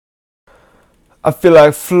I feel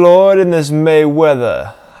like Floyd in this May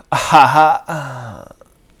weather. Ha ha.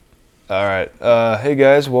 Alright, hey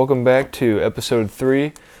guys, welcome back to episode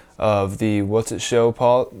 3 of the What's It Show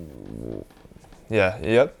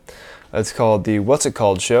yep. It's called the What's It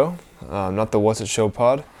Called Show, not the What's It Show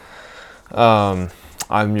pod. I'm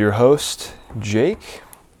your host, Jake,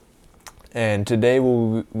 and today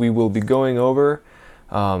we will be going over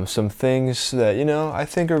some things that, I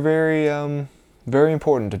think are very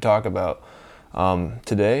important to talk about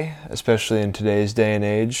today, especially in today's day and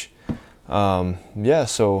age. So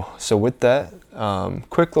with that,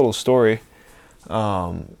 quick little story.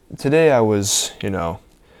 Today I was,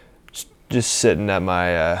 just sitting at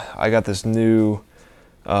my, I got this new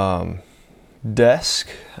desk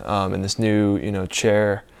and this new,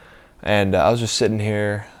 chair, and I was just sitting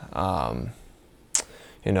here,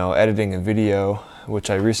 editing a video, which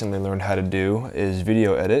I recently learned how to do, is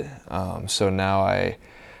video edit. So now I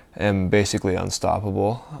am basically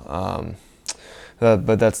unstoppable.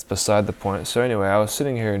 But that's beside the point. So anyway, I was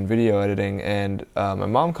sitting here in video editing, and my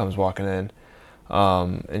mom comes walking in,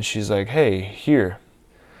 and she's like, "Hey, here,"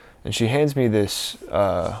 and she hands me this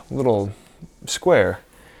little square,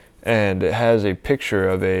 and it has a picture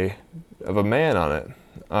of a man on it.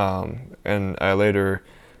 And I later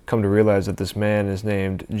come to realize that this man is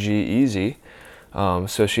named G-Eazy.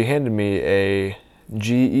 So she handed me a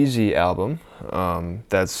G-Eazy album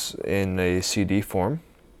that's in a CD form.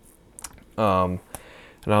 And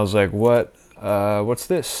I was like, what's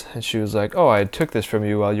this? And she was like, oh, I took this from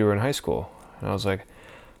you while you were in high school. And I was like,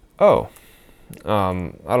 oh,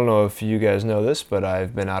 I don't know if you guys know this, but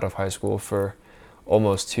I've been out of high school for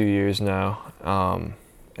almost 2 years now.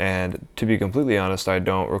 And to be completely honest, I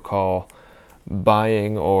don't recall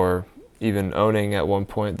buying or even owning at one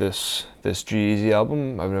point this G-Eazy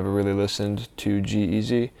album. I've never really listened to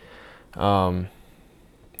G-Eazy.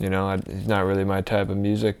 He's not really my type of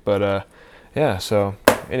music, but so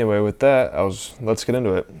anyway, with that, let's get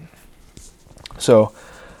into it. So,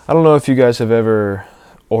 I don't know if you guys have ever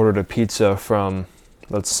ordered a pizza from,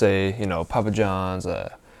 let's say, Papa John's,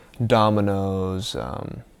 Domino's,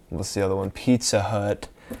 what's the other one? Pizza Hut,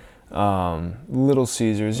 Little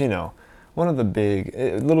Caesars, one of the big,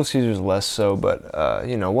 Little Caesars less so, but,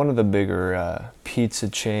 one of the bigger pizza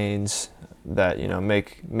chains that,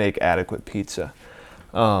 make adequate pizza.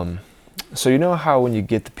 So you know how when you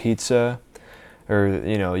get the pizza, or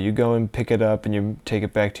you go and pick it up and you take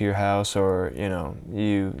it back to your house, or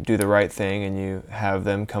you do the right thing and you have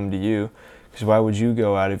them come to you, because why would you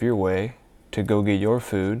go out of your way to go get your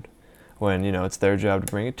food when it's their job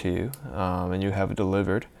to bring it to you, and you have it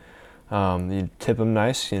delivered? You tip them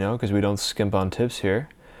nice, because we don't skimp on tips here,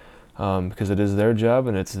 because it is their job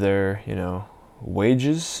and it's their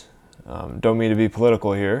wages. Don't mean to be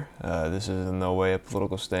political here. This is in no way a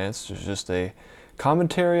political stance. It's just a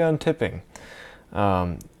commentary on tipping.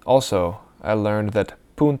 Also, I learned that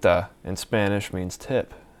punta in Spanish means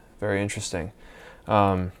tip. Very interesting.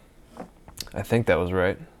 I think that was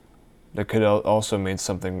right. That could also mean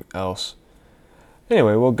something else.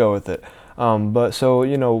 Anyway, we'll go with it. But so,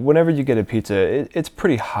 whenever you get a pizza, it's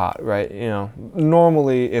pretty hot, right?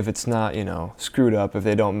 Normally if it's not, screwed up, if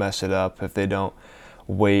they don't mess it up, if they don't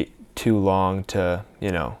wait too long to,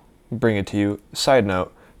 bring it to you. Side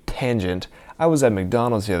note, tangent. I was at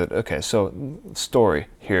McDonald's so story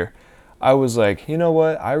here. I was like, you know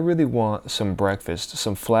what? I really want some breakfast,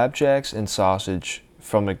 some flapjacks and sausage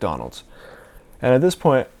from McDonald's. And at this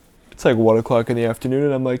point, it's like 1 o'clock in the afternoon,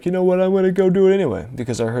 and I'm like, you know what? I'm gonna go do it anyway,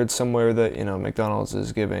 because I heard somewhere that McDonald's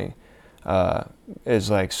is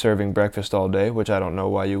like serving breakfast all day, which I don't know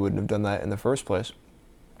why you wouldn't have done that in the first place.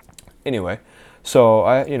 Anyway, so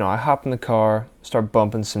I hop in the car, start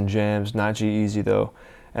bumping some jams, not G-Eazy though.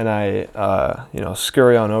 And I,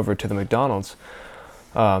 scurry on over to the McDonald's,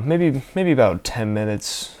 maybe about 10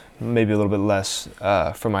 minutes, maybe a little bit less,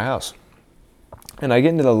 from my house. And I get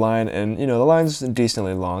into the line, and, the line's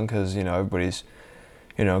decently long, because, everybody's,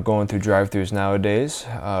 going through drive-thrus nowadays,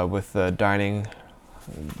 with the dining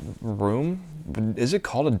room. Is it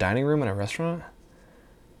called a dining room in a restaurant?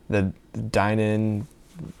 The dine-in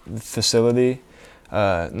facility,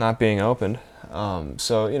 not being opened.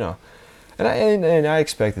 And I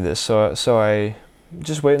expected this, so I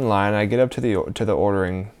just wait in line. I get up to the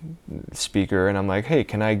ordering speaker, and I'm like, "Hey,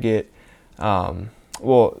 can I get?"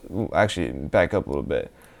 Actually, back up a little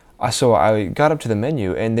bit. So I got up to the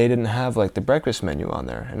menu, and they didn't have like the breakfast menu on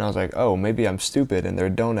there, and I was like, "Oh, maybe I'm stupid, and they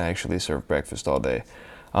don't actually serve breakfast all day."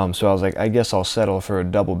 So I was like, "I guess I'll settle for a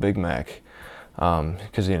double Big Mac,"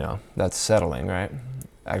 because that's settling, right?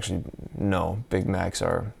 Actually, no, Big Macs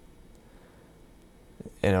are,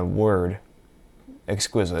 in a word,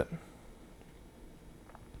 exquisite.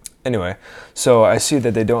 Anyway, so I see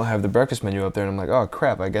that they don't have the breakfast menu up there, and I'm like, oh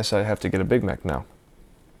crap, I guess I have to get a Big Mac now.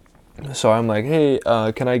 So I'm like, hey,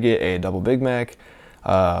 can I get a double Big Mac,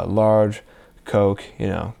 large, Coke,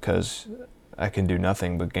 because I can do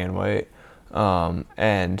nothing but gain weight.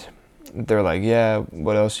 And they're like, yeah,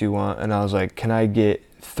 what else you want? And I was like, can I get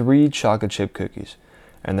 3 chocolate chip cookies?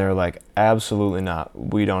 And they're like, absolutely not.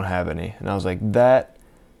 We don't have any. And I was like, that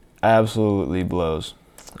absolutely blows.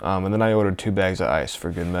 And then I ordered 2 bags of ice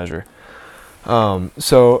for good measure.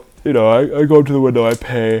 So, I go up to the window, I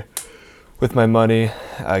pay with my money,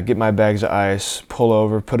 get my bags of ice, pull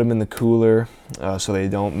over, put them in the cooler so they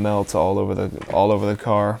don't melt all over the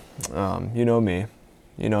car. You know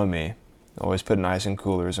me. Always putting ice in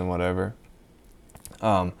coolers and whatever.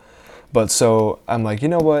 But so I'm like, you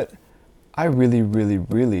know what? I really, really,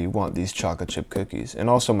 really want these chocolate chip cookies. And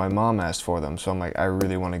also my mom asked for them, so I'm like, I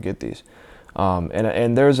really want to get these.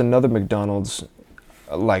 And there's another McDonald's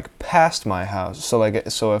like past my house. So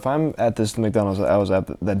if I'm at this McDonald's that I was at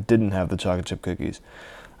that didn't have the chocolate chip cookies,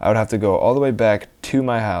 I would have to go all the way back to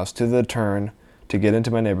my house to the turn to get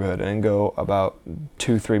into my neighborhood and go about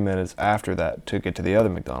 2-3 minutes after that to get to the other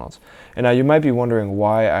McDonald's. And now you might be wondering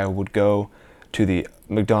why I would go to the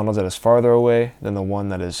McDonald's that is farther away than the one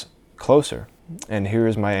that is closer. And here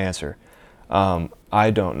is my answer.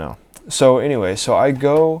 I don't know. So anyway, so I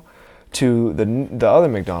go to the other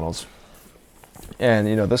McDonald's, and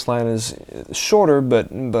this line is shorter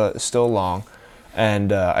but still long,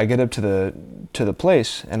 and I get up to the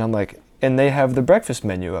place, and I'm like, and they have the breakfast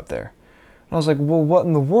menu up there. And I was like, well, what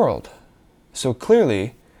in the world? So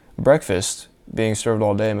clearly, breakfast being served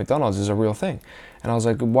all day at McDonald's is a real thing. And I was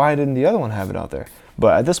like, why didn't the other one have it out there?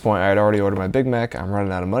 But at this point, I had already ordered my Big Mac. I'm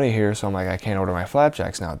running out of money here, so I'm like, I can't order my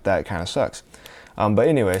flapjacks now. That kind of sucks. But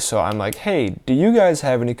anyway, so I'm like, hey, do you guys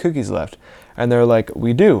have any cookies left? And they're like,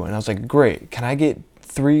 we do. And I was like, great. Can I get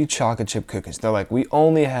 3 chocolate chip cookies? They're like, we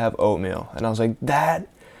only have oatmeal. And I was like,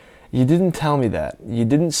 you didn't tell me that. You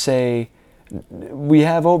didn't say, we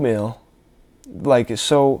have oatmeal. Like,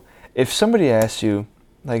 so if somebody asks you,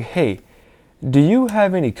 like, hey, do you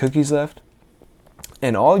have any cookies left?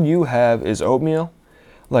 And all you have is oatmeal,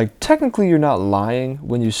 like, technically you're not lying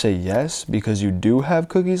when you say yes, because you do have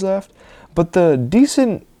cookies left. But the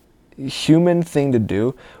decent human thing to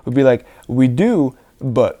do would be like, we do,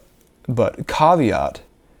 but caveat,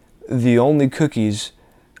 the only cookies,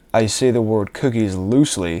 I say the word cookies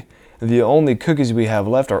loosely, the only cookies we have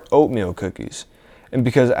left are oatmeal cookies. And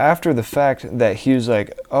because after the fact that he was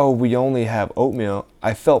like, oh, we only have oatmeal,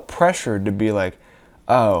 I felt pressured to be like,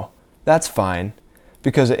 oh, that's fine.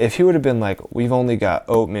 Because if he would have been like, we've only got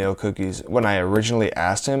oatmeal cookies, when I originally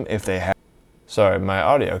asked him if they had, sorry, my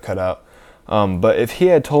audio cut out. But if he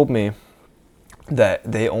had told me that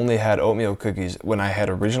they only had oatmeal cookies when I had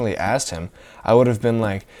originally asked him, I would have been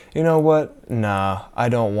like, you know what? Nah, I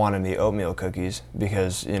don't want any oatmeal cookies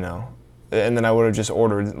because, and then I would have just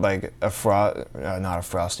ordered like not a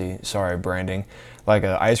Frosty, sorry, branding, like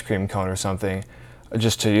an ice cream cone or something,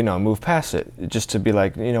 just to, move past it, just to be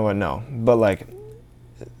like, you know what? No. But like,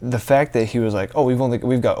 the fact that he was like, oh,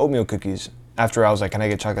 we've got oatmeal cookies, after I was like, can I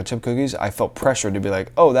get chocolate chip cookies? I felt pressured to be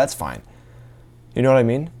like, oh, that's fine. You know what I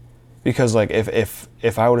mean? Because like if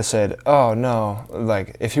I would have said, oh no,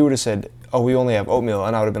 like if he would have said, oh, we only have oatmeal,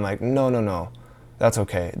 and I would have been like, no, that's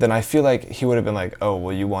okay. Then I feel like he would have been like, oh,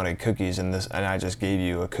 well, you wanted cookies and I just gave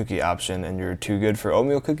you a cookie option and you're too good for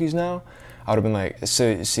oatmeal cookies now? I would have been like,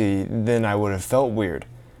 so see, then I would have felt weird.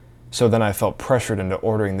 So then I felt pressured into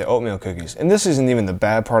ordering the oatmeal cookies. And this isn't even the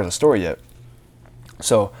bad part of the story yet.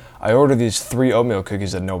 So I order these 3 oatmeal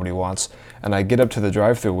cookies that nobody wants, and I get up to the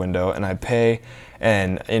drive-thru window and I pay,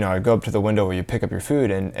 and I go up to the window where you pick up your food,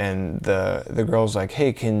 and the girl's like,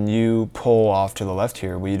 hey, can you pull off to the left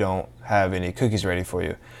here? We don't have any cookies ready for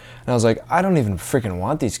you. And I was like, I don't even freaking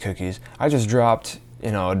want these cookies. I just dropped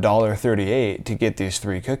 $1.38 to get these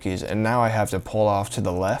 3 cookies, and now I have to pull off to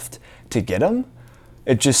the left to get them?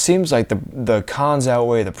 It just seems like the cons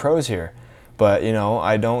outweigh the pros here. But,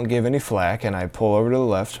 I don't give any flack, and I pull over to the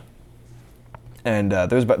left. And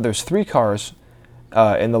there's 3 cars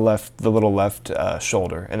in the little left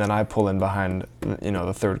shoulder, and then I pull in behind, the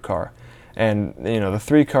 3rd car. And, the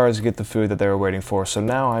 3 cars get the food that they were waiting for, so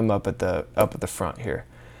now I'm up at the front here.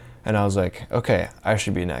 And I was like, okay, I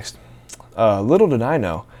should be next. Little did I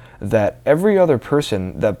know that every other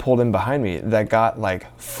person that pulled in behind me that got, like,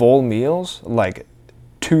 full meals, like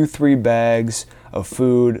 2-3 bags of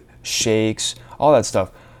food, shakes, all that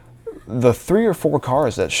stuff, the 3 or 4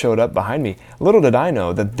 cars that showed up behind me, little did I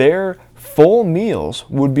know that their full meals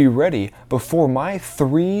would be ready before my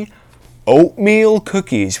 3 oatmeal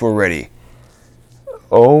cookies were ready.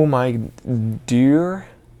 Oh my dear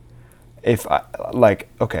if I, like,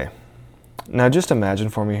 okay, now just imagine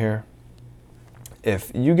for me here,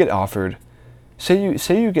 if you get offered, say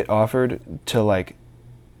you get offered to like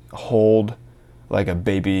hold like a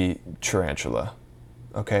baby tarantula,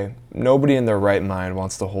 okay? Nobody in their right mind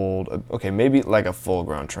wants to hold, okay, maybe like a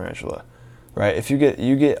full-grown tarantula, right? If you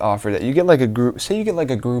get offered that, you get like a group, say you get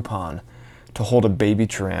like a Groupon to hold a baby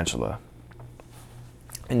tarantula,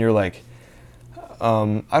 and you're like,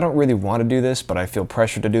 I don't really want to do this, but I feel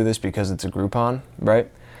pressured to do this because it's a Groupon,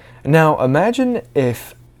 right? Now imagine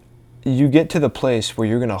if you get to the place where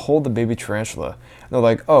you're going to hold the baby tarantula, and they're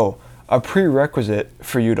like, oh, a prerequisite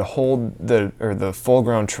for you to hold the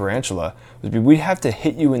full-grown tarantula would be we'd have to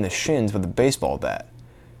hit you in the shins with a baseball bat.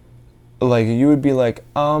 Like, you would be like,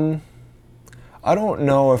 I don't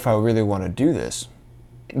know if I really want to do this,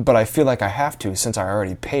 but I feel like I have to since I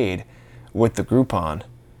already paid with the Groupon,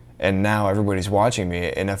 and now everybody's watching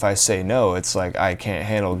me, and if I say no, it's like I can't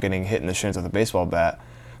handle getting hit in the shins with a baseball bat.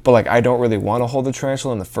 But like, I don't really want to hold the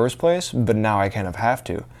tarantula in the first place, but now I kind of have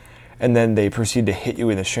to. And then they proceed to hit you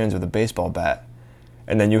in the shins with a baseball bat.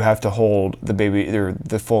 And then you have to hold the baby, or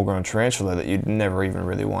the full-grown tarantula that you'd never even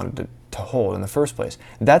really wanted to hold in the first place.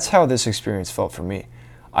 That's how this experience felt for me.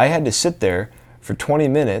 I had to sit there for 20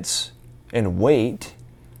 minutes and wait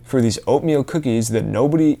for these oatmeal cookies that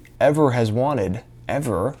nobody ever has wanted,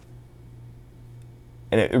 ever.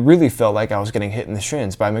 And it really felt like I was getting hit in the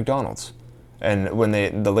shins by McDonald's. And when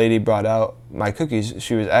the lady brought out my cookies,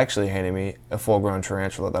 she was actually handing me a full-grown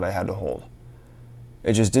tarantula that I had to hold.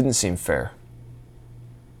 It just didn't seem fair.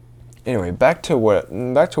 Anyway, back to what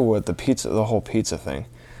the whole pizza thing,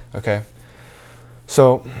 okay?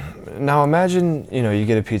 So now imagine, you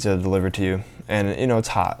get a pizza delivered to you, and it's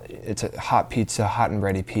hot. It's a hot pizza, hot and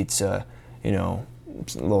ready pizza,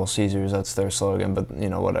 Little Caesars, that's their slogan, but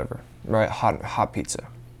whatever, right? Hot pizza.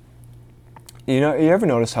 You ever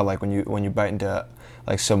notice how like when you bite into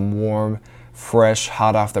like some warm, fresh,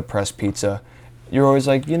 hot off the press pizza, you're always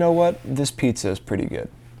like, you know what? This pizza is pretty good,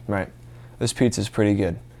 right? This pizza is pretty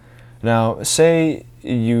good. Now, say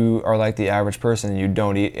you are like the average person and you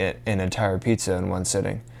don't eat an entire pizza in one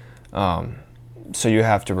sitting, so you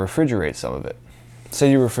have to refrigerate some of it.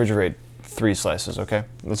 Say you refrigerate 3 slices, okay?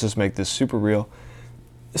 Let's just make this super real.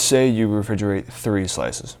 Say you refrigerate 3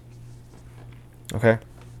 slices, okay?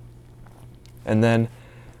 And then,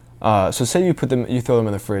 so say you throw them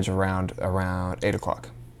in the fridge around 8 o'clock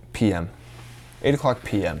p.m. 8 o'clock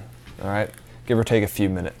p.m., all right? Give or take a few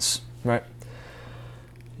minutes, right?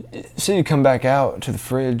 Say you come back out to the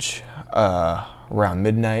fridge around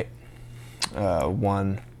midnight,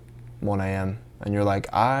 1 a.m., and you're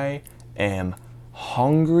like, I am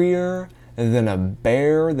hungrier than a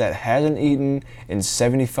bear that hasn't eaten in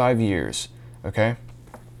 75 years, okay?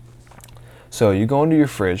 So you go into your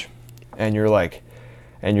fridge, and you're like,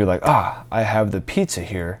 I have the pizza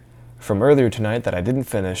here from earlier tonight that I didn't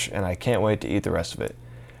finish, and I can't wait to eat the rest of it.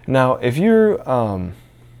 Now, if you're, how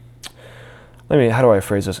do I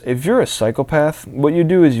phrase this? If you're a psychopath, what you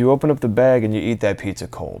do is you open up the bag and you eat that pizza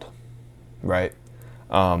cold, right?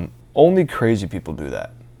 Only crazy people do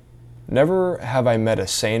that. Never have I met a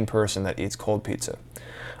sane person that eats cold pizza.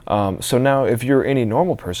 So now, if you're any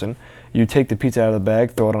normal person, you take the pizza out of the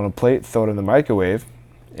bag, throw it on a plate, throw it in the microwave,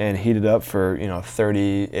 and heat it up for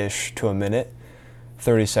 30-ish to a minute,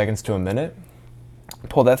 30 seconds to a minute.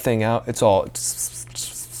 Pull that thing out. It's all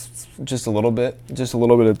just a little bit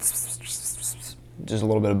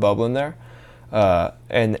of bubble in there,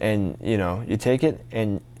 and you take it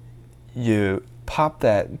and you pop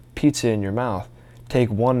that pizza in your mouth. Take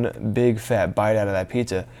one big fat bite out of that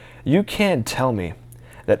pizza. You can't tell me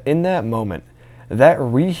that in that moment, that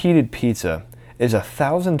reheated pizza is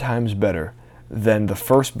 1,000 times better than the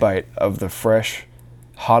first bite of the fresh,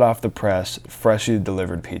 hot off the press, freshly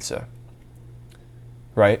delivered pizza.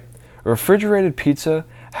 Right? Refrigerated pizza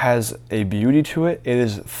has a beauty to it. It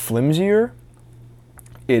is flimsier.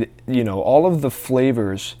 All of the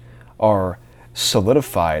flavors are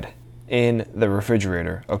solidified in the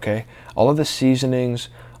refrigerator, okay? All of the seasonings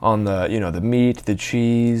on the meat, the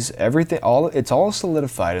cheese, everything, it's all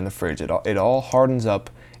solidified in the fridge. It all hardens up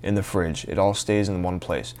in the fridge. It all stays in one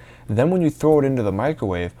place. Then when you throw it into the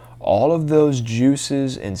microwave, all of those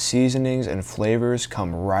juices and seasonings and flavors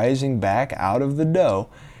come rising back out of the dough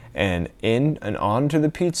and in and onto the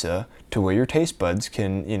pizza to where your taste buds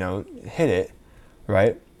can, hit it,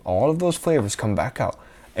 right? All of those flavors come back out.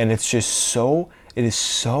 And it is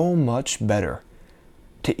so much better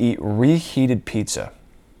to eat reheated pizza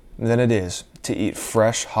than it is to eat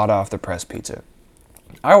fresh, hot off the press pizza.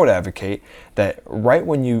 I would advocate that right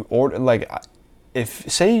when you order,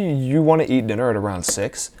 if say you want to eat dinner at around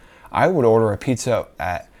 6, I would order a pizza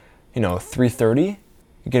at 3:30.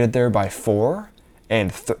 Get it there by 4,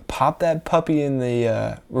 and pop that puppy in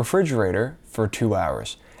the refrigerator for 2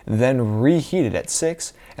 hours. Then reheat it at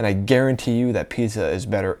 6, and I guarantee you that pizza is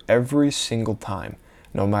better every single time.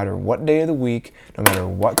 No matter what day of the week, no matter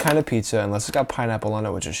what kind of pizza, unless it's got pineapple on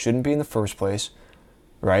it, which it shouldn't be in the first place,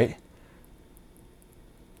 right?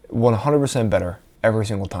 100% better every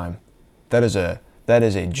single time. That is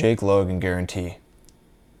a Jake Logan guarantee.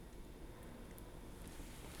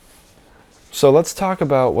 So let's talk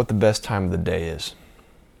about what the best time of the day is.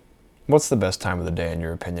 What's the best time of the day in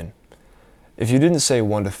your opinion? If you didn't say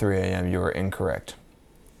 1 to 3 a.m., you were incorrect.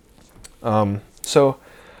 So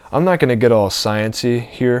I'm not going to get all sciencey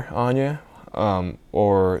here on you,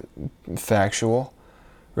 or factual,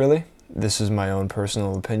 really. This is my own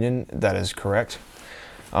personal opinion. That is correct.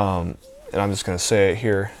 And I'm just going to say it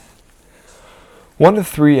here. 1 to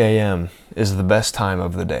 3 a.m. is the best time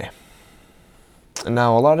of the day.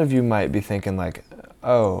 Now, a lot of you might be thinking like,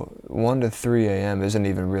 oh, 1 to 3 a.m. isn't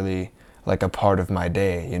even really like a part of my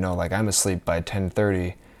day. Like I'm asleep by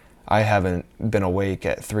 10:30. I haven't been awake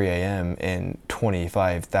at 3 a.m. in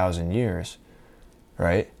 25,000 years,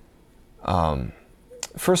 right?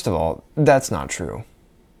 First of all, that's not true.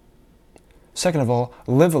 Second of all,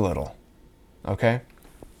 live a little, okay?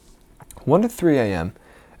 1 to 3 a.m.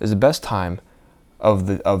 is the best time of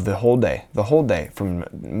the whole day, from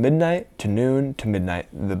midnight to noon to midnight.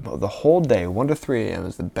 The whole day, 1 to 3 a.m.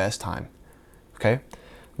 is the best time, okay?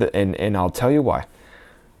 And I'll tell you why.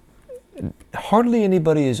 Hardly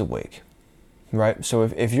anybody is awake, right? So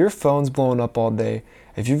if your phone's blowing up all day,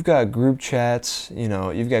 if you've got group chats,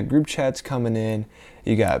 you've got group chats coming in,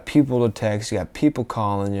 you got people to text, you got people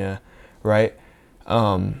calling you, right?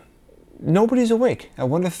 Nobody's awake at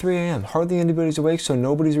 1 to 3 a.m. Hardly anybody's awake, so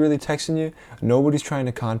nobody's really texting you. Nobody's trying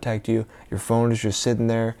to contact you. Your phone is just sitting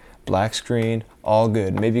there, black screen, all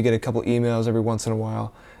good. Maybe you get a couple emails every once in a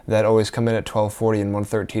while that always come in at 12:40 and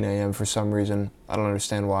 1:13 a.m. for some reason. I don't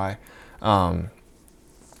understand why.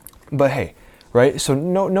 But hey, right? So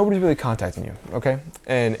nobody's really contacting you, okay?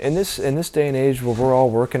 And in this day and age where we're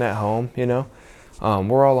all working at home,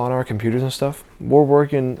 we're all on our computers and stuff. We're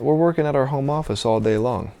working at our home office all day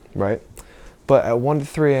long, right? But at 1 to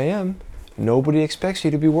 3 a.m., nobody expects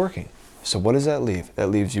you to be working. So what does that leave? That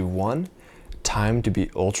leaves you, one, time to be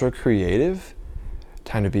ultra creative,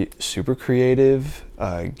 time to be super creative,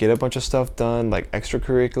 get a bunch of stuff done, like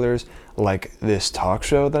extracurriculars, like this talk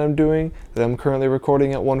show that I'm doing, that I'm currently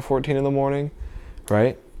recording at 1:14 in the morning,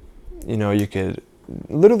 right? You could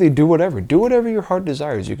literally do whatever your heart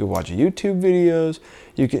desires. You could watch YouTube videos,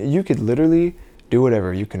 you could literally do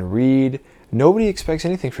whatever. You can read. Nobody expects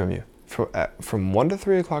anything from you from 1 to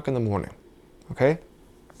 3 o'clock in the morning, okay?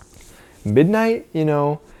 Midnight,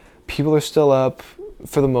 people are still up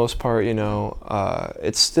for the most part,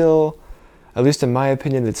 it's still, at least in my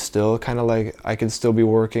opinion, it's still kind of like I could still be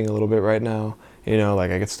working a little bit right now,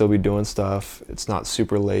 like I could still be doing stuff. It's not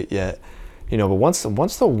super late yet, but once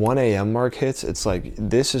the 1 a.m. mark hits, it's like,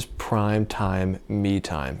 this is prime time, me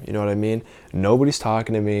time, you know what I mean? Nobody's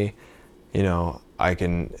talking to me, I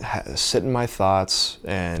can sit in my thoughts,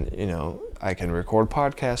 and I can record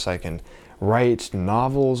podcasts, I can write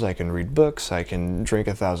novels, I can read books, I can drink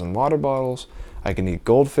 1,000 water bottles, I can eat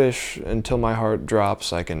goldfish until my heart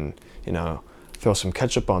drops, I can throw some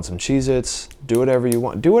ketchup on some Cheez-Its, do whatever you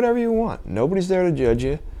want. Nobody's there to judge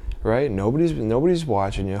you, right? Nobody's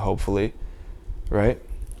watching you, hopefully, right?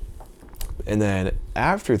 And then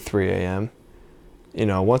after 3 a.m.,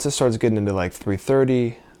 once it starts getting into like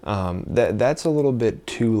 3:30, that's a little bit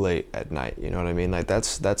too late at night. You know what I mean? Like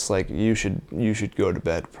that's like you should go to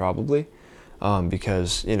bed probably,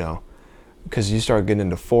 because you start getting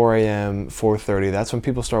into 4 a.m., 4:30. That's when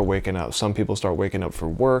people start waking up. Some people start waking up for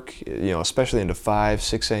work. Especially into 5,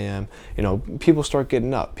 6 a.m. People start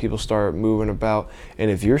getting up. People start moving about. And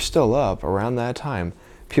if you're still up around that time,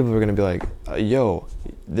 people are gonna be like, "Yo,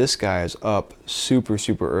 this guy is up super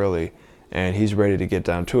super early." And he's ready to get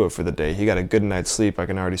down to it for the day. He got a good night's sleep. I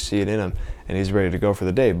can already see it in him. And he's ready to go for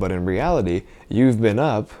the day. But in reality, you've been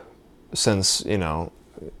up since,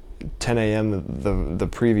 10 a.m. the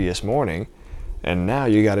previous morning. And now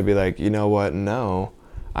you got to be like, you know what? No,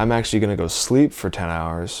 I'm actually going to go sleep for 10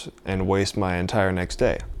 hours and waste my entire next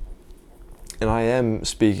day. And I am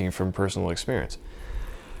speaking from personal experience.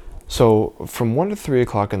 So from 1 to 3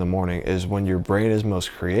 o'clock in the morning is when your brain is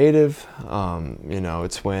most creative.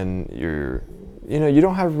 It's when you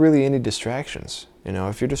don't have really any distractions.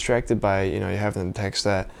 If you're distracted by, you having to text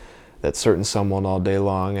that certain someone all day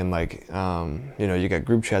long, and like, you got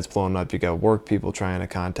group chats blowing up, you got work people trying to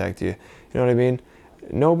contact you. You know what I mean?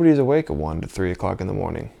 Nobody's awake at 1 to 3 o'clock in the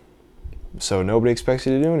morning. So nobody expects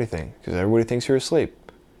you to do anything because everybody thinks you're asleep.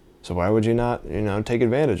 So why would you not, take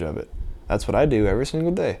advantage of it? That's what I do every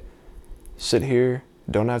single day. Sit here,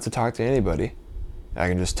 don't have to talk to anybody. I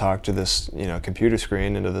can just talk to this, computer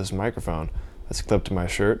screen into this microphone that's clipped to my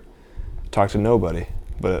shirt. Talk to nobody,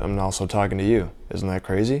 but I'm also talking to you. Isn't that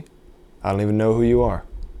crazy? I don't even know who you are.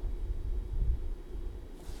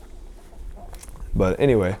 But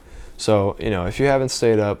anyway, so, if you haven't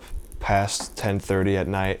stayed up past 10:30 at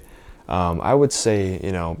night, I would say,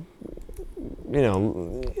 live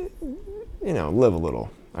a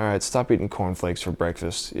little. All right, stop eating cornflakes for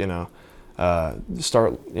breakfast.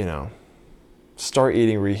 Start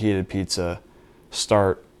eating reheated pizza.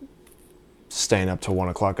 Start staying up till 1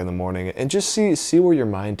 o'clock in the morning, and just see where your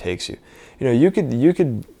mind takes you. You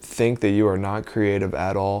could think that you are not creative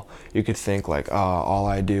at all. You could think like, oh, all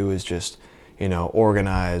I do is just,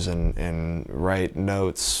 organize and write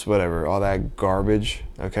notes, whatever, all that garbage.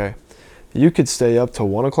 Okay. You could stay up till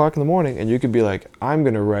 1 o'clock in the morning and you could be like, I'm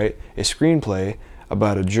going to write a screenplay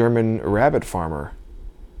about a German rabbit farmer.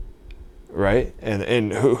 Right?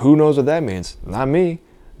 And who knows what that means? Not me.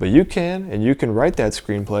 But you can, and you can write that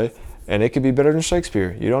screenplay and it could be better than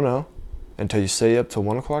Shakespeare. You don't know until you stay up till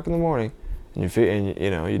 1 o'clock in the morning and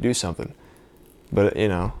you do something. But,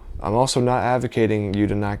 I'm also not advocating you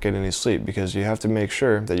to not get any sleep because you have to make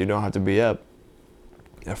sure that you don't have to be up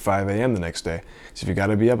at 5 a.m. the next day. So if you got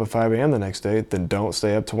to be up at 5 a.m. the next day, then don't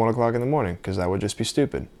stay up till 1 o'clock in the morning because that would just be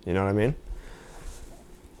stupid. You know what I mean?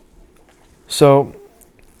 So,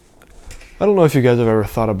 I don't know if you guys have ever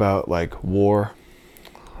thought about like war.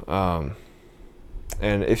 And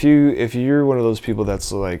if you're one of those people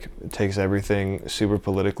that's like takes everything super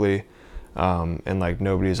politically, and like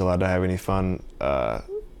nobody's allowed to have any fun,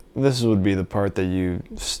 this would be the part that you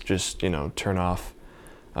just turn off.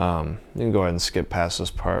 You can go ahead and skip past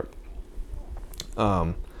this part.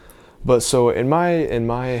 But so in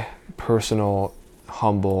my personal,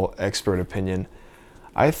 humble, expert opinion,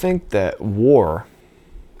 I think that war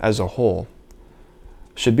as a whole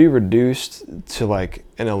should be reduced to like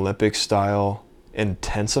an Olympic style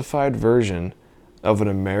intensified version of an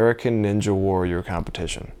American Ninja Warrior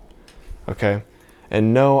competition. Okay?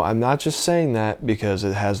 And no, I'm not just saying that because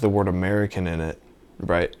it has the word American in it,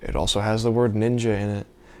 right? It also has the word ninja in it.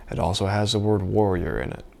 It also has the word warrior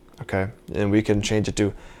in it, okay? And we can change it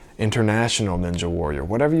to International Ninja Warrior,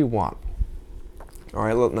 whatever you want. All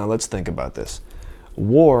right, now let's think about this.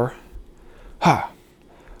 War,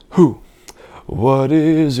 what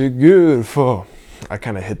is it good for? I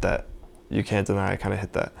kind of hit that. You can't deny I kind of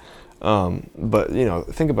hit that. But,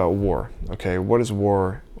 think about war, okay? What does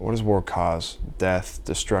war cause? Death,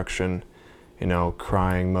 destruction,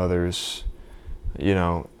 crying mothers,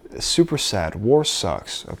 super sad. War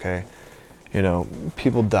sucks, okay?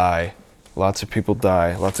 People die. Lots of people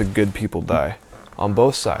die. Lots of good people die on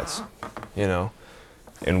both sides, in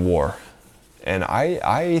war. And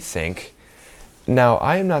I think, now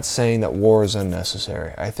I am not saying that war is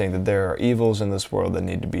unnecessary. I think that there are evils in this world that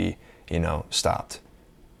need to be, stopped.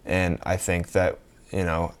 And I think that,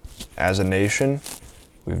 as a nation,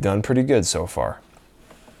 we've done pretty good so far.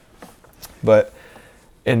 But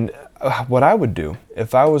what I would do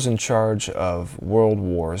if I was in charge of world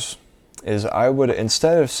wars is I would,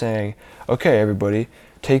 instead of saying, okay, everybody,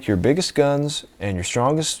 take your biggest guns and your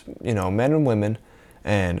strongest, men and women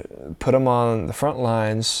and put them on the front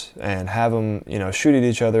lines and have them, shoot at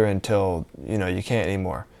each other until, you can't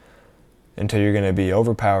anymore. Until you're going to be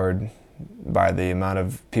overpowered by the amount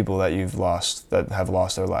of people that that have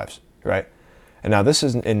lost their lives, right? And now this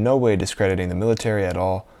is in no way discrediting the military at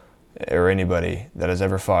all, or anybody that has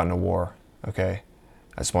ever fought in a war, okay?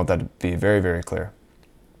 I just want that to be very, very clear.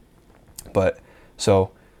 But,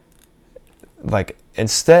 so, like,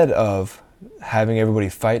 instead of having everybody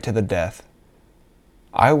fight to the death,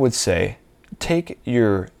 I would say, take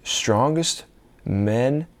your strongest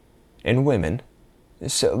men and women,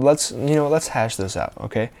 so let's hash this out,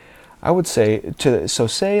 okay? I would say,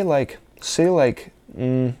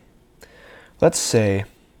 let's say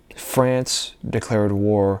France declared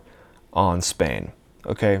war on Spain,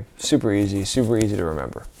 okay? Super easy to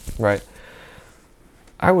remember, right?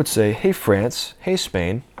 I would say, hey France, hey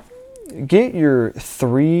Spain, get your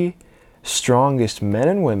 3 strongest men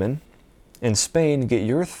and women. In Spain, get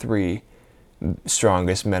your 3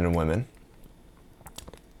 strongest men and women.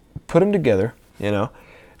 Put them together,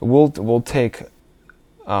 We'll take,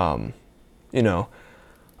 we'll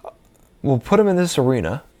put them in this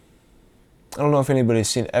arena. I don't know if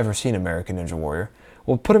anybody's ever seen American Ninja Warrior.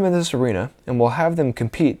 We'll put them in this arena and we'll have them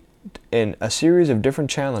compete in a series of different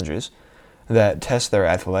challenges that test their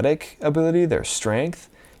athletic ability, their strength,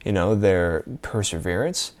 their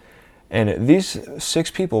perseverance. And these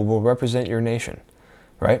 6 people will represent your nation,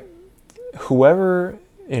 right? Whoever,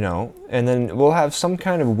 and then we'll have some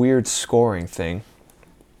kind of weird scoring thing.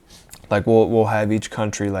 Like we'll have each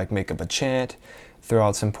country like make up a chant, throw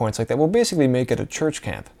out some points like that. We'll basically make it a church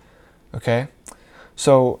camp, okay?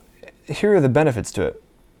 So here are the benefits to it.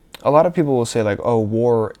 A lot of people will say like, oh,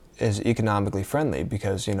 war is economically friendly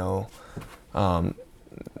because,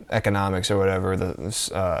 economics or whatever,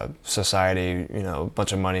 the society, a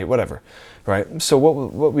bunch of money, whatever, right? So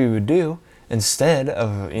what we would do instead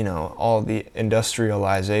of, all the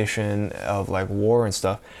industrialization of like war and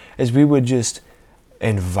stuff is we would just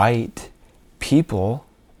invite people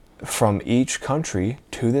from each country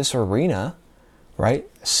to this arena, right?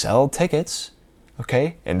 Sell tickets,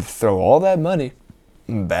 okay? And throw all that money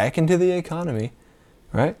back into the economy,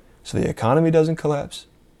 right? So the economy doesn't collapse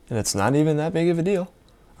and it's not even that big of a deal,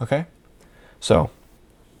 okay? So,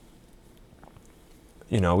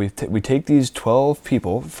 we take these 12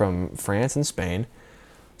 people from France and Spain,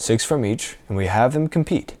 6 from each, and we have them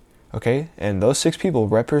compete, okay? And those 6 people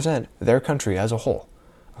represent their country as a whole,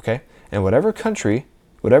 okay? And whatever country,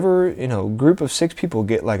 whatever, group of 6 people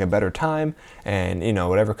get like a better time, and,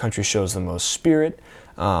 whatever country shows the most spirit,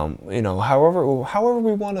 however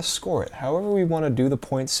we want to score it, however we want to do the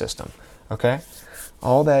point system, okay?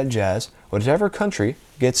 All that jazz, whichever country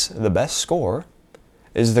gets the best score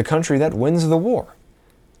is the country that wins the war.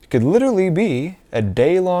 It could literally be a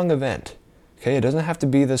day-long event, okay? It doesn't have to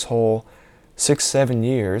be this whole 6-7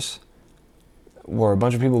 years where a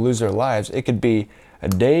bunch of people lose their lives. It could be a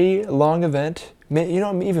day-long event,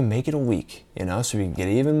 even make it a week, so we can get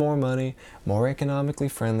even more money, more economically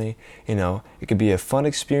friendly, it could be a fun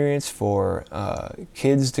experience for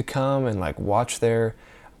kids to come and like watch their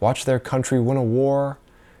country win a war,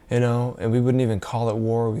 and we wouldn't even call it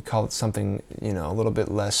war, we call it something, a little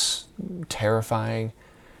bit less terrifying,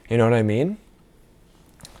 you know what I mean?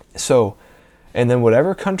 So, and then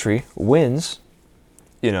whatever country wins,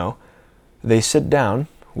 they sit down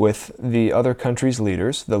with the other country's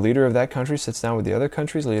leaders. The leader of that country sits down with the other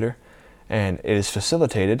country's leader, and it is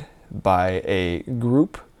facilitated by a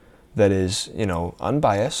group that is,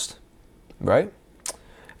 unbiased, right?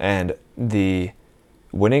 And the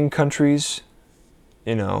winning country's,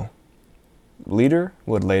 leader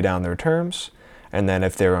would lay down their terms, and then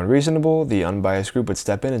if they're unreasonable, the unbiased group would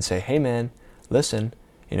step in and say, hey man, listen,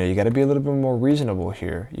 you got to be a little bit more reasonable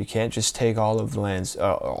here. You can't just take all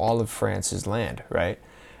of France's land, right?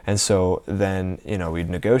 And so then, we'd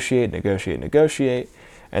negotiate,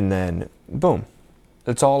 and then boom,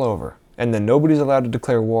 it's all over. And then nobody's allowed to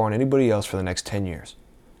declare war on anybody else for the next 10 years.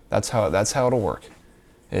 That's how it'll work.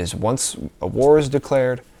 Is once a war is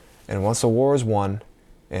declared, and once a war is won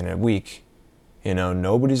in a week,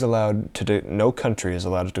 nobody's allowed to no country is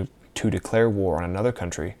allowed to declare war on another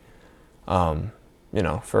country,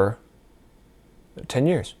 for 10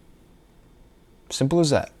 years. Simple as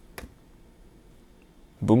that.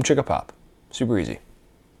 Boom chicka pop. Super easy.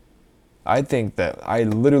 I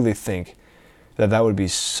literally think that would be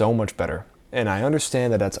so much better. And I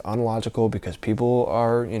understand that that's unlogical because people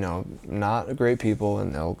are, not great people,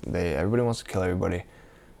 and everybody wants to kill everybody.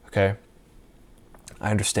 Okay?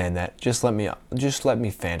 I understand that. Just let me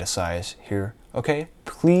fantasize here. Okay?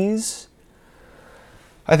 Please.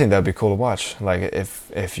 I think that'd be cool to watch. Like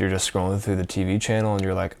if you're just scrolling through the TV channel and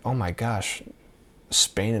you're like, oh my gosh,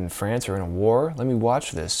 Spain and France are in a war. Let me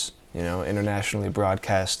watch this, internationally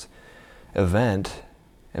broadcast event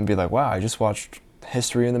and be like, wow, I just watched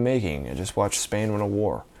history in the making. I just watched Spain win a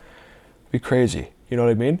war. It'd be crazy. You know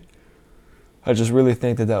what I mean? I just really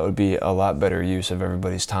think that would be a lot better use of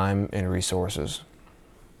everybody's time and resources.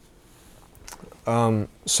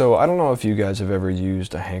 So I don't know if you guys have ever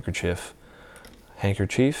used a handkerchief.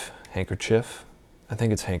 Handkerchief? I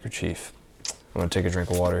think it's handkerchief. I'm going to take a drink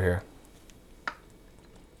of water here.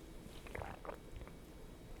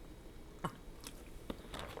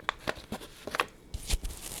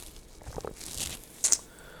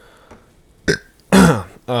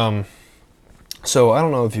 So I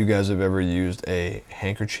don't know if you guys have ever used a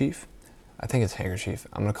handkerchief. I think it's handkerchief.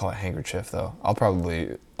 I'm going to call it handkerchief though. I'll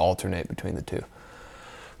probably alternate between the two.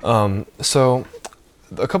 So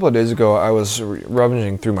a couple of days ago I was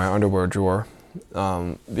rummaging through my underwear drawer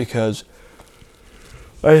because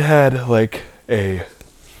I had like a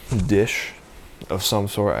dish of some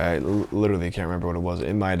sort. I literally can't remember what it was.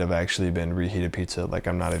 It might have actually been reheated pizza, like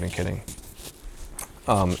I'm not even kidding.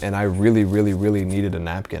 And I really, really, really needed a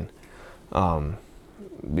napkin.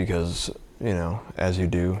 Because, as you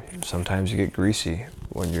do, sometimes you get greasy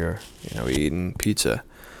when you're, eating pizza.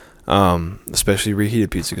 Especially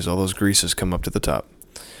reheated pizza because all those greases come up to the top.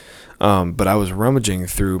 But I was rummaging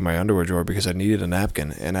through my underwear drawer because I needed a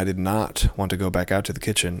napkin, and I did not want to go back out to the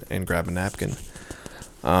kitchen and grab a napkin.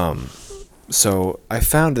 So I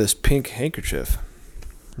found this pink handkerchief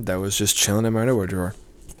that was just chilling in my underwear drawer.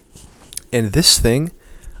 And this thing,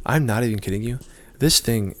 I'm not even kidding you, this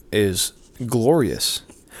thing is glorious.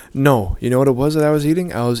 No, you know what it was that I was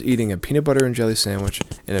eating? I was eating a peanut butter and jelly sandwich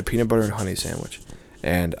and a peanut butter and honey sandwich.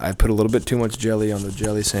 And I put a little bit too much jelly on the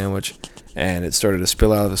jelly sandwich, and it started to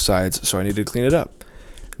spill out of the sides, so I needed to clean it up.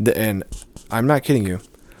 And I'm not kidding you.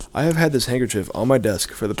 I have had this handkerchief on my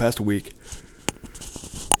desk for the past week.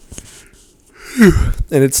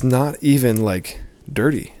 And it's not even, like,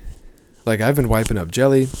 dirty. Like, I've been wiping up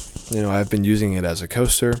jelly. I've been using it as a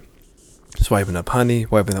coaster. Swiping up honey,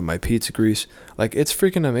 wiping up my pizza grease. Like, it's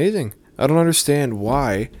freaking amazing. I don't understand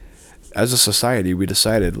why, as a society, we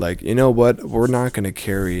decided, like, you know what? We're not going to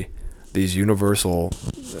carry these universal,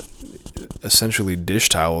 essentially dish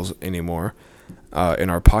towels anymore in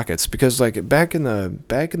our pockets. Because, like, back in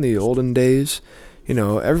the olden days,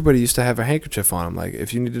 everybody used to have a handkerchief on them. Like,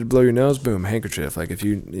 if you needed to blow your nose, boom, handkerchief. Like, if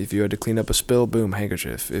you had to clean up a spill, boom,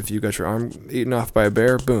 handkerchief. If you got your arm eaten off by a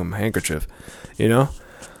bear, boom, handkerchief.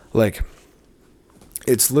 Like,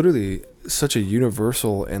 it's literally such a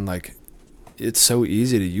universal, and, like, it's so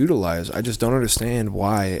easy to utilize. I just don't understand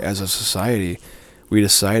why, as a society, we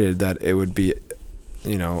decided that it would be,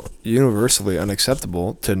 universally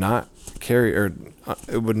unacceptable to not carry, or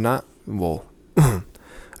it would not, well, I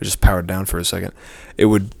just powered down for a second. It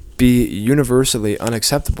would be universally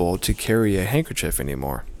unacceptable to carry a handkerchief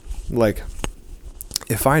anymore. Like,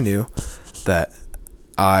 if I knew that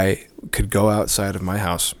I could go outside of my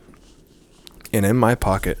house and in my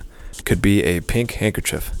pocket could be a pink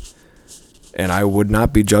handkerchief, and I would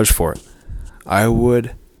not be judged for it, I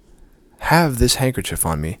would have this handkerchief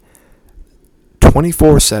on me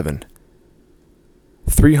 24/7,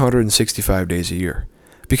 365 days a year.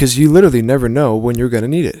 Because you literally never know when you're going to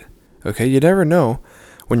need it. Okay? You never know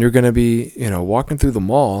when you're going to be, walking through the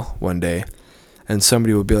mall one day, and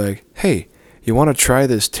somebody will be like, hey, you want to try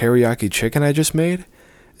this teriyaki chicken I just made?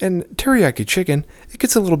 And teriyaki chicken, it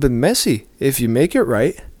gets a little bit messy if you make it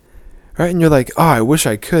right. Right? And you're like, oh, I wish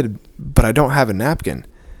I could, but I don't have a napkin.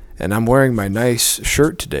 And I'm wearing my nice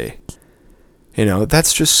shirt today.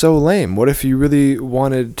 That's just so lame. What if you really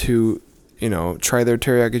wanted to, try their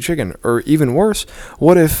teriyaki chicken? Or even worse,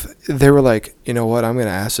 what if they were like, you know what, I'm going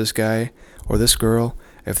to ask this guy or this girl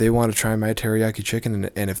if they want to try my teriyaki chicken,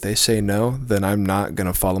 and if they say no, then I'm not going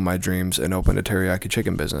to follow my dreams and open a teriyaki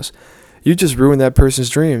chicken business. You just ruined that person's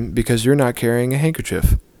dream because you're not carrying a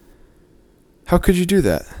handkerchief. How could you do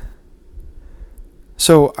that?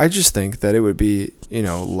 So I just think that it would be,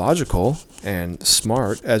 logical and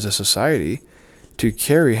smart as a society to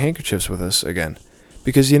carry handkerchiefs with us again.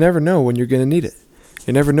 Because you never know when you're going to need it.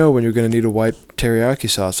 You never know when you're going to need to wipe teriyaki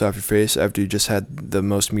sauce off your face after you just had the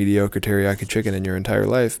most mediocre teriyaki chicken in your entire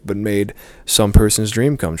life, but made some person's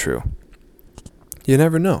dream come true. You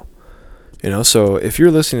never know. So if you're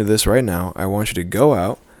listening to this right now, I want you to go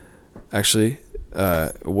out. Actually,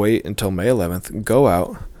 wait until May 11th. Go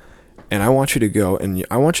out, and I want you to go, and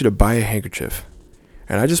I want you to buy a handkerchief.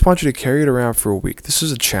 And I just want you to carry it around for a week. This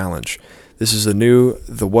is a challenge. This is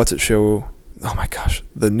the What's It Show. Oh my gosh,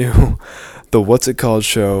 the What's It Called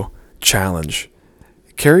Show challenge.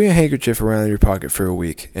 Carry a handkerchief around in your pocket for a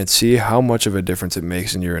week and see how much of a difference it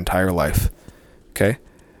makes in your entire life. Okay?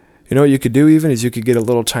 You know what you could do even is you could get a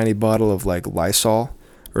little tiny bottle of, like, Lysol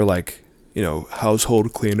or, like,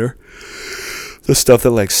 household cleaner. The stuff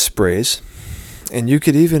that, like, sprays. And you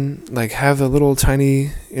could even, like, have a little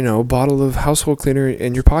tiny, bottle of household cleaner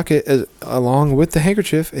in your pocket along with the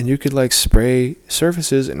handkerchief, and you could, like, spray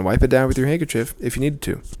surfaces and wipe it down with your handkerchief if you needed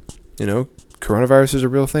to. Coronavirus is a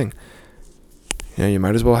real thing. You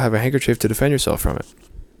might as well have a handkerchief to defend yourself from it.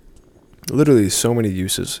 Literally so many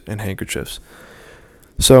uses in handkerchiefs.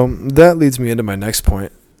 So that leads me into my next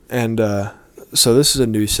point. And so this is a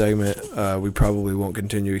new segment. We probably won't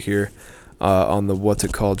continue here on the What's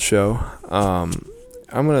It Called show.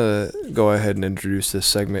 I'm going to go ahead and introduce this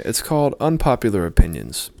segment. It's called Unpopular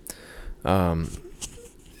Opinions. I'll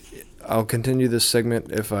continue this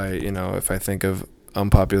segment if I think of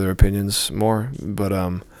unpopular opinions more, but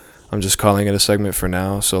I'm just calling it a segment for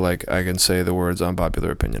now, so, like, I can say the words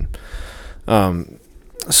unpopular opinion.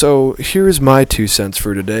 So here's my 2 cents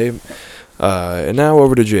for today, and now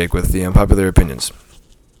over to Jake with the unpopular opinions.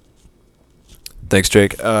 Thanks,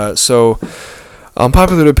 Jake. So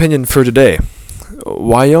unpopular opinion for today: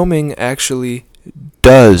 Wyoming actually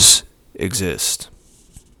does exist.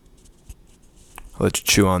 I'll let you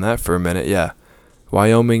chew on that for a minute. Yeah,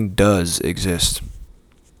 Wyoming does exist.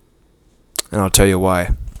 And I'll tell you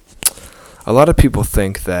why. a lot of people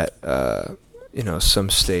think that some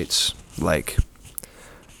states like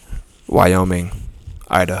Wyoming,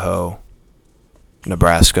 Idaho,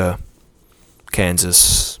 Nebraska,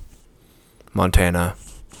 Kansas, Montana,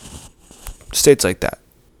 states like that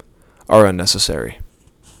are unnecessary.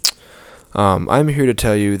 I'm here to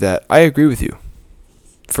tell you that I agree with you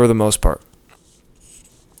for the most part.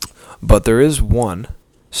 But there is one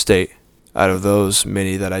state out of those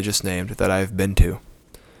many that I just named that I've been to,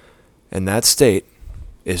 and that state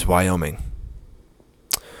is Wyoming.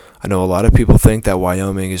 I know a lot of people think that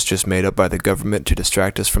Wyoming is just made up by the government to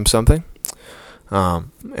distract us from something.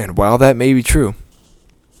 And while that may be true,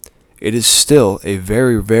 it is still a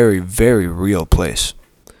very, very, very real place.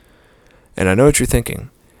 And I know what you're thinking.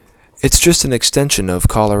 It's just an extension of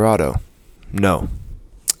Colorado. No.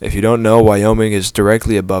 If you don't know, Wyoming is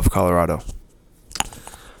directly above Colorado.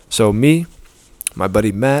 So me, my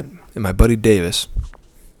buddy Matt, and my buddy Davis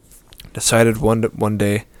decided one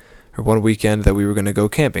day or one weekend that we were going to go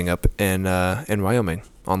camping up in Wyoming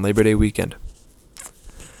on Labor Day weekend.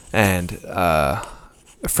 And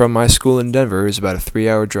from my school in Denver is about a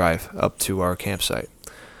 3-hour drive up to our campsite.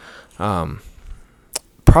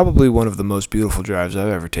 Probably one of the most beautiful drives I've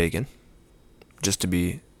ever taken. Just to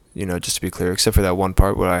be clear, except for that one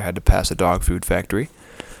part where I had to pass a dog food factory.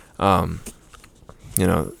 That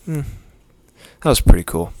was pretty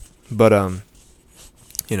cool. But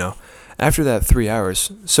after that 3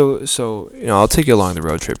 hours, so I'll take you along the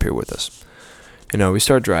road trip here with us. We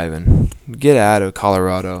start driving, get out of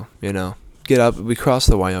Colorado, get up, we cross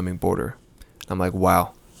the Wyoming border. I'm like,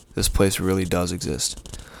 wow, this place really does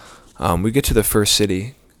exist. We get to the first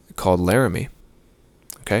city called Laramie.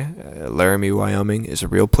 Okay, Laramie, Wyoming is a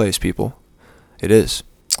real place, people. It is.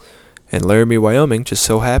 And Laramie, Wyoming just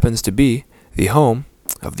so happens to be the home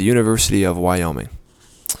of the University of Wyoming.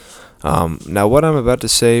 Now, what I'm about to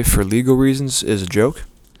say for legal reasons is a joke.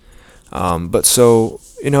 But so,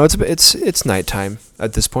 it's nighttime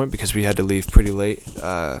at this point because we had to leave pretty late.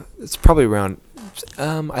 It's probably around,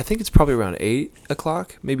 I think it's probably around 8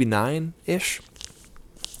 o'clock, maybe 9-ish.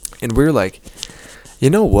 And we're like,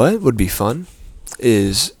 you know what would be fun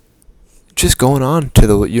is just going on to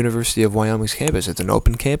the University of Wyoming's campus. It's an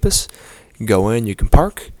open campus. You can go in, you can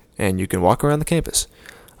park, and you can walk around the campus.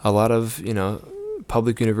 A lot of,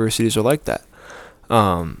 public universities are like that.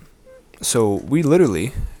 So we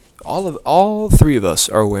literally, all three of us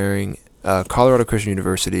are wearing Colorado Christian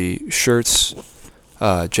University shirts,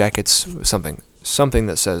 jackets, something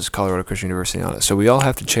that says Colorado Christian University on it. So we all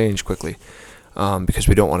have to change quickly because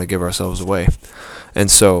we don't want to give ourselves away. And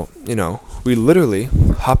so, we literally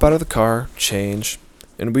hop out of the car, change,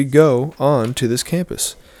 and we go on to this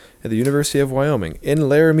campus at the University of Wyoming in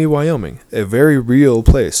Laramie, Wyoming, a very real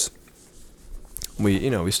place.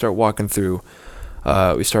 We start walking through.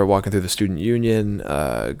 We start walking through the student union,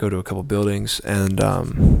 go to a couple buildings, and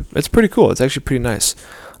it's pretty cool. It's actually pretty nice.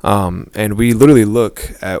 And we literally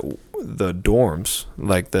look at the dorms,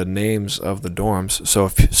 like the names of the dorms. So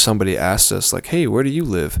if somebody asked us, like, hey, where do you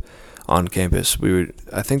live on campus?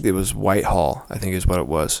 I think it was Whitehall, I think is what it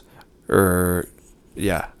was.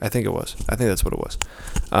 Yeah, I think it was. I think that's what it was.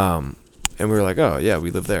 And we were like, oh, yeah,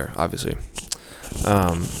 we live there, obviously.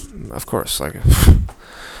 Of course, like...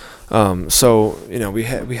 So we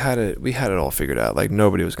had it all figured out. Like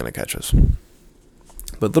nobody was gonna catch us.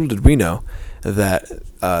 But little did we know that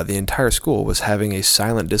the entire school was having a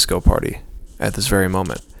silent disco party at this very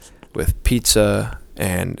moment, with pizza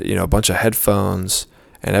and a bunch of headphones,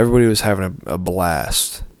 and everybody was having a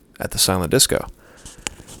blast at the silent disco.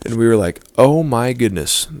 And we were like, oh my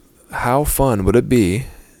goodness, how fun would it be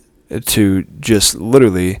to just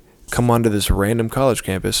literally come onto this random college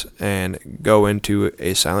campus and go into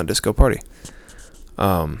a silent disco party.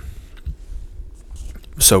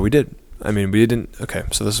 So we did. We didn't. Okay,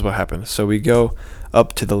 so this is what happened. So we go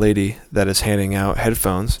up to the lady that is handing out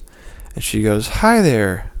headphones, and she goes, hi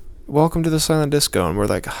there, welcome to the silent disco. And we're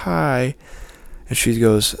like, hi. And she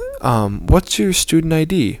goes, what's your student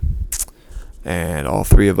ID? And all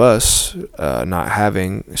three of us, not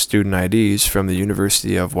having student IDs from the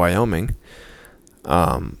University of Wyoming,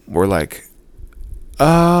 we're like,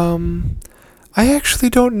 I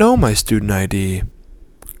actually don't know my student ID.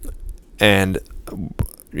 And,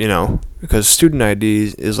 because student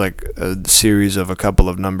ID is like a series of a couple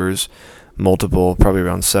of numbers, multiple, probably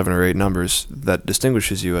around 7 or 8 numbers that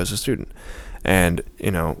distinguishes you as a student. And,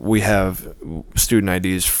 we have student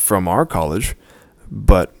IDs from our college,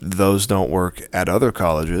 but those don't work at other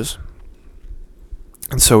colleges.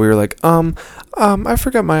 And so we were like, I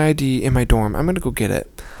forgot my ID in my dorm. I'm going to go get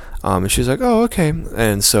it. And she's like, oh, okay.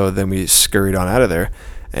 And so then we scurried on out of there,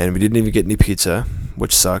 and we didn't even get any pizza,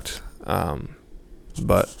 which sucked.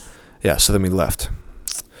 But yeah, so then we left.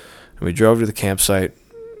 And we drove to the campsite.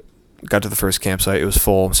 Got to the first campsite. It was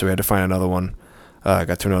full, so we had to find another one.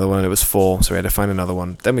 Got to another one. It was full, so we had to find another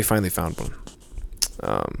one. Then we finally found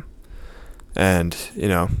one. And,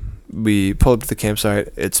 we pulled up to the campsite.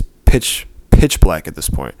 It's pitch black at this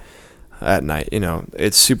point at night.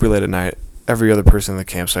 It's super late at night. Every other person in the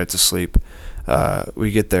campsite's asleep.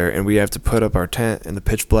 We get there, and we have to put up our tent in the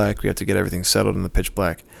pitch black. We have to get everything settled in the pitch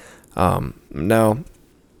black. Now,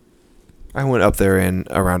 I went up there in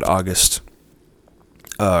around August,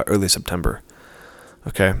 early September.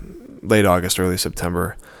 Okay, late August, early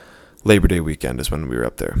September. Labor Day weekend is when we were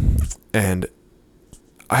up there. And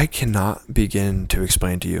I cannot begin to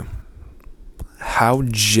explain to you how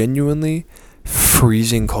genuinely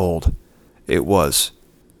freezing cold it was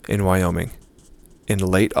in Wyoming in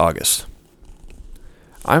late August.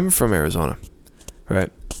 I'm from Arizona,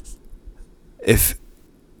 right? If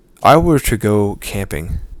I were to go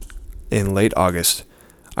camping in late August,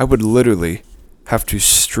 I would literally have to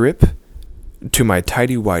strip to my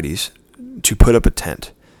tidy whities to put up a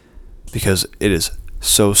tent because it is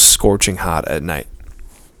so scorching hot at night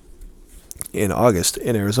in August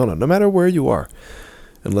in Arizona, no matter where you are,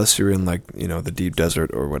 unless you're in the deep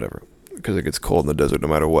desert or whatever, because it gets cold in the desert no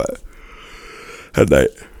matter what at night.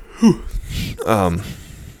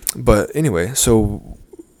 But anyway, so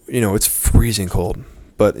it's freezing cold.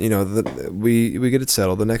 But we get it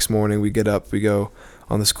settled. The next morning we get up, we go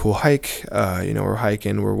on this cool hike. We're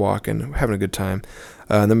hiking, we're walking, we're having a good time.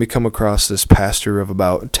 And then we come across this pasture of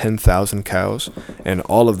about 10,000 cows, and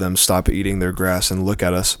all of them stop eating their grass and look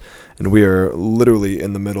at us. And we are literally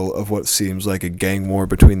in the middle of what seems like a gang war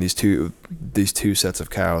between these two sets of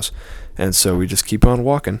cows. And so we just keep on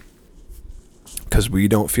walking because we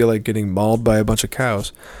don't feel like getting mauled by a bunch of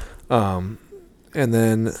cows. And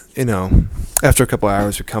then, after a couple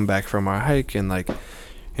hours, we come back from our hike and we're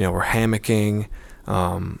hammocking.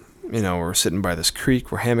 We're sitting by this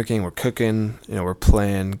creek, we're hammocking, we're cooking, we're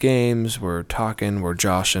playing games, we're talking, we're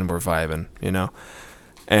joshing, we're vibing,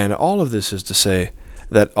 And all of this is to say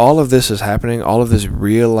that all of this is happening, all of this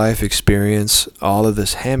real life experience, all of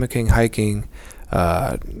this hammocking, hiking,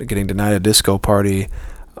 getting denied a disco party,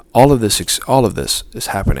 all of this is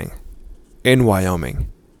happening in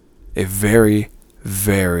Wyoming. A very,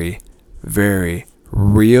 very, very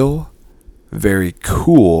real, very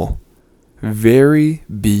cool, very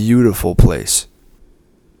beautiful place.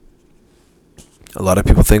 A lot of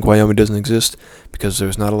people think Wyoming doesn't exist because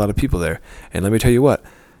there's not a lot of people there. And let me tell you what,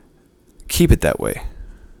 keep it that way.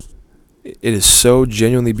 It is so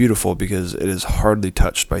genuinely beautiful because it is hardly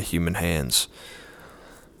touched by human hands.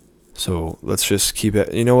 So let's just keep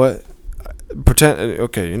it. You know what?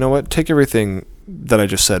 Take everything that I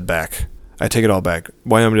just said back. I take it all back.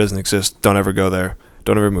 Wyoming doesn't exist. Don't ever go there.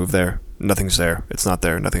 Don't ever move there. Nothing's there. It's not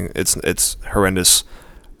there. Nothing. It's horrendous.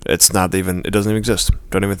 It's not even. It doesn't even exist.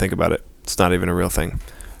 Don't even think about it. It's not even a real thing.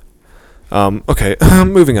 Okay.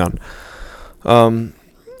 Moving on.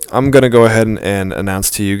 I'm gonna go ahead and announce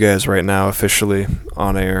to you guys right now, officially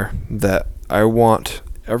on air, that I want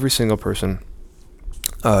every single person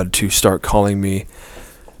to start calling me,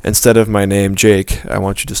 instead of my name Jake, I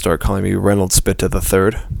want you to start calling me Reynolds Spitta the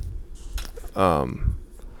Third.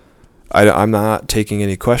 I'm not taking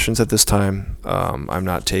any questions at this time. I'm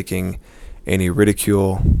not taking any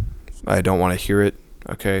ridicule. I don't want to hear it.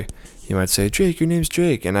 Okay, you might say, Jake, your name's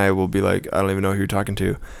Jake, and I will be like, I don't even know who you're talking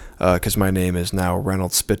to, because my name is now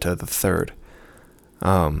Reynolds Spitta the Third.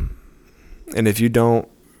 And if you don't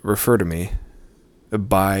refer to me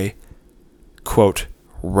by, quote,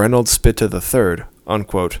 Reynolds Spitta the Third,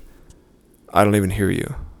 unquote, I don't even hear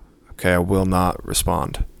you. Okay, I will not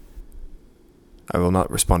respond. I will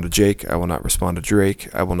not respond to Jake. I will not respond to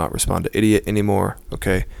Drake. I will not respond to idiot anymore.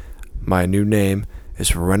 Okay, my new name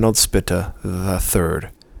is Reynolds Spitta the Third.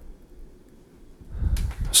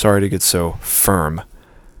 Sorry to get so firm.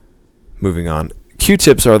 Moving on.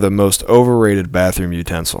 Q-tips are the most overrated bathroom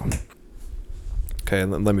utensil. Okay,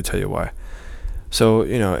 let me tell you why. So,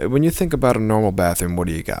 when you think about a normal bathroom, what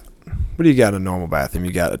do you got? What do you got in a normal bathroom?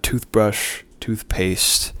 You got a toothbrush,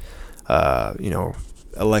 toothpaste,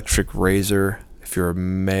 electric razor if you're a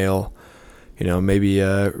male, maybe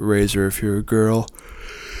a razor if you're a girl,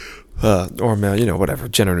 or male, whatever,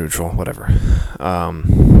 gender neutral, whatever.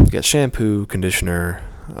 You got shampoo, conditioner,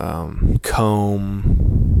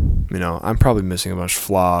 comb, I'm probably missing a bunch of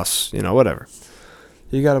floss, whatever.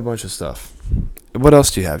 You got a bunch of stuff. What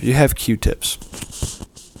else do you have? You have Q-tips.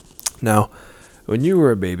 Now, when you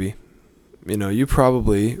were a baby, you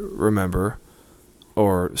probably remember,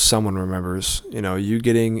 or someone remembers, you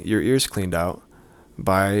getting your ears cleaned out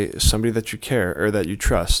by somebody that you care or that you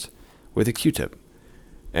trust, with a Q-tip.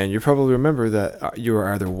 And you probably remember that you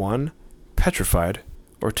are either one, petrified,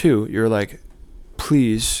 or two, you're like,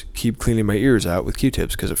 please keep cleaning my ears out with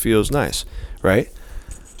Q-tips because it feels nice, right?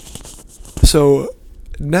 So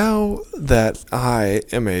now that I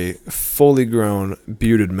am a fully grown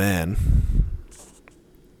bearded man,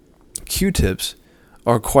 Q-tips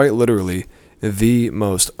are quite literally the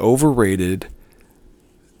most overrated,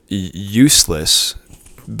 useless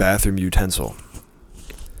bathroom utensil.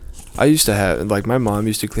 I used to have, like, my mom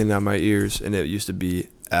used to clean out my ears, and it used to be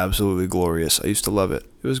absolutely glorious. I used to love it.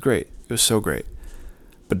 It was great. It was so great.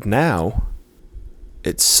 But now,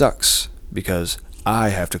 it sucks because I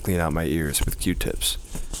have to clean out my ears with Q-tips.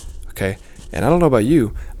 Okay? And I don't know about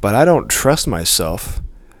you, but I don't trust myself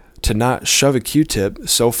to not shove a Q-tip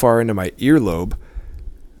so far into my earlobe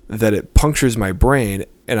that it punctures my brain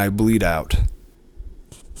and I bleed out.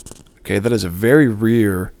 Okay, that is a very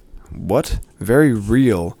real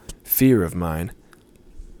fear of mine,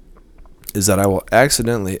 is that I will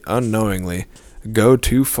accidentally, unknowingly go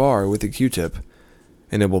too far with a Q-tip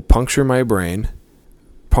and it will puncture my brain,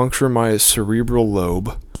 puncture my cerebral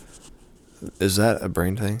lobe. Is that a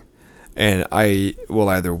brain thing? And I will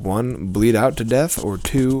either, one, bleed out to death, or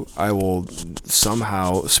two, I will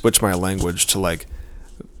somehow switch my language to like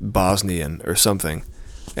Bosnian or something,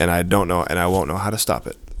 and I don't know, and I won't know how to stop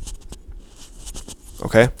it.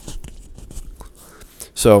 Okay?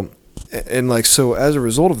 So as a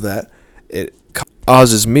result of that, it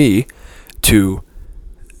causes me to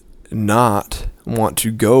not want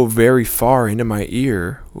to go very far into my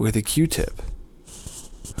ear with a Q-tip.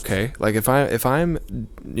 Okay, like if I'm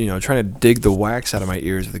trying to dig the wax out of my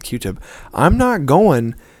ears with a Q-tip, I'm not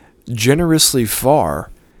going generously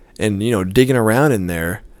far and digging around in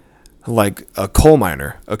there like a coal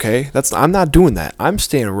miner. Okay, I'm not doing that. I'm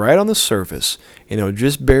staying right on the surface.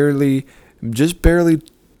 Just barely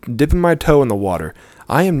dipping my toe in the water.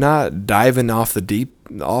 I am not diving off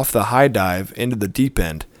the high dive into the deep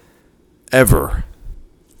end. Ever.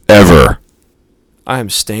 I am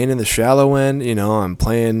staying in the shallow end. I'm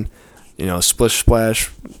playing, splish splash,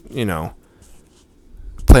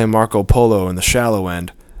 playing Marco Polo in the shallow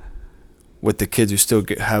end with the kids who still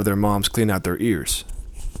have their moms clean out their ears.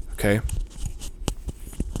 Okay?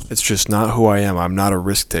 It's just not who I am. I'm not a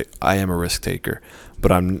risk taker. I am a risk taker,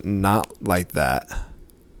 but I'm not like that.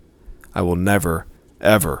 I will never,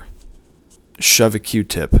 ever shove a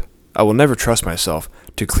Q-tip. I will never trust myself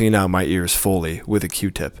to clean out my ears fully with a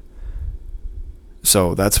Q-tip.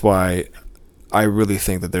 So that's why I really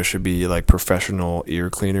think that there should be like professional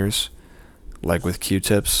ear cleaners, like with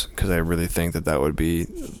Q-tips, because I really think that would be,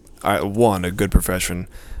 one, a good profession.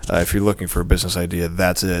 If you're looking for a business idea,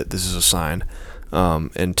 that's it. This is a sign.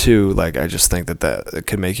 And two, like, I just think that it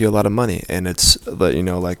could make you a lot of money, and it's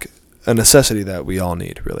like a necessity that we all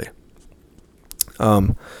need, really.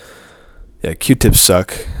 Yeah, Q-tips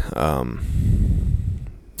suck.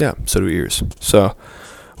 Yeah, so do ears. So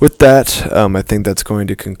with that, I think that's going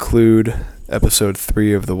to conclude episode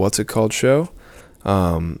 3 of the What's It Called show.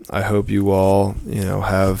 I hope you all,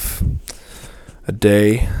 have a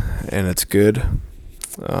day and it's good.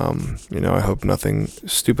 I hope nothing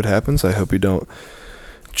stupid happens. I hope you don't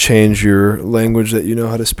change your language that you know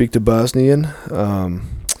how to speak to Bosnian.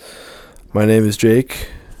 My name is Jake.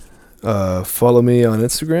 Follow me on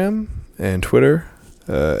Instagram and Twitter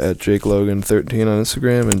at JakeLogan13 on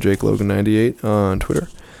Instagram and JakeLogan98 on Twitter.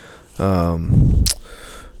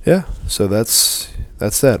 Yeah, so that's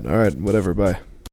that. All right, whatever, bye.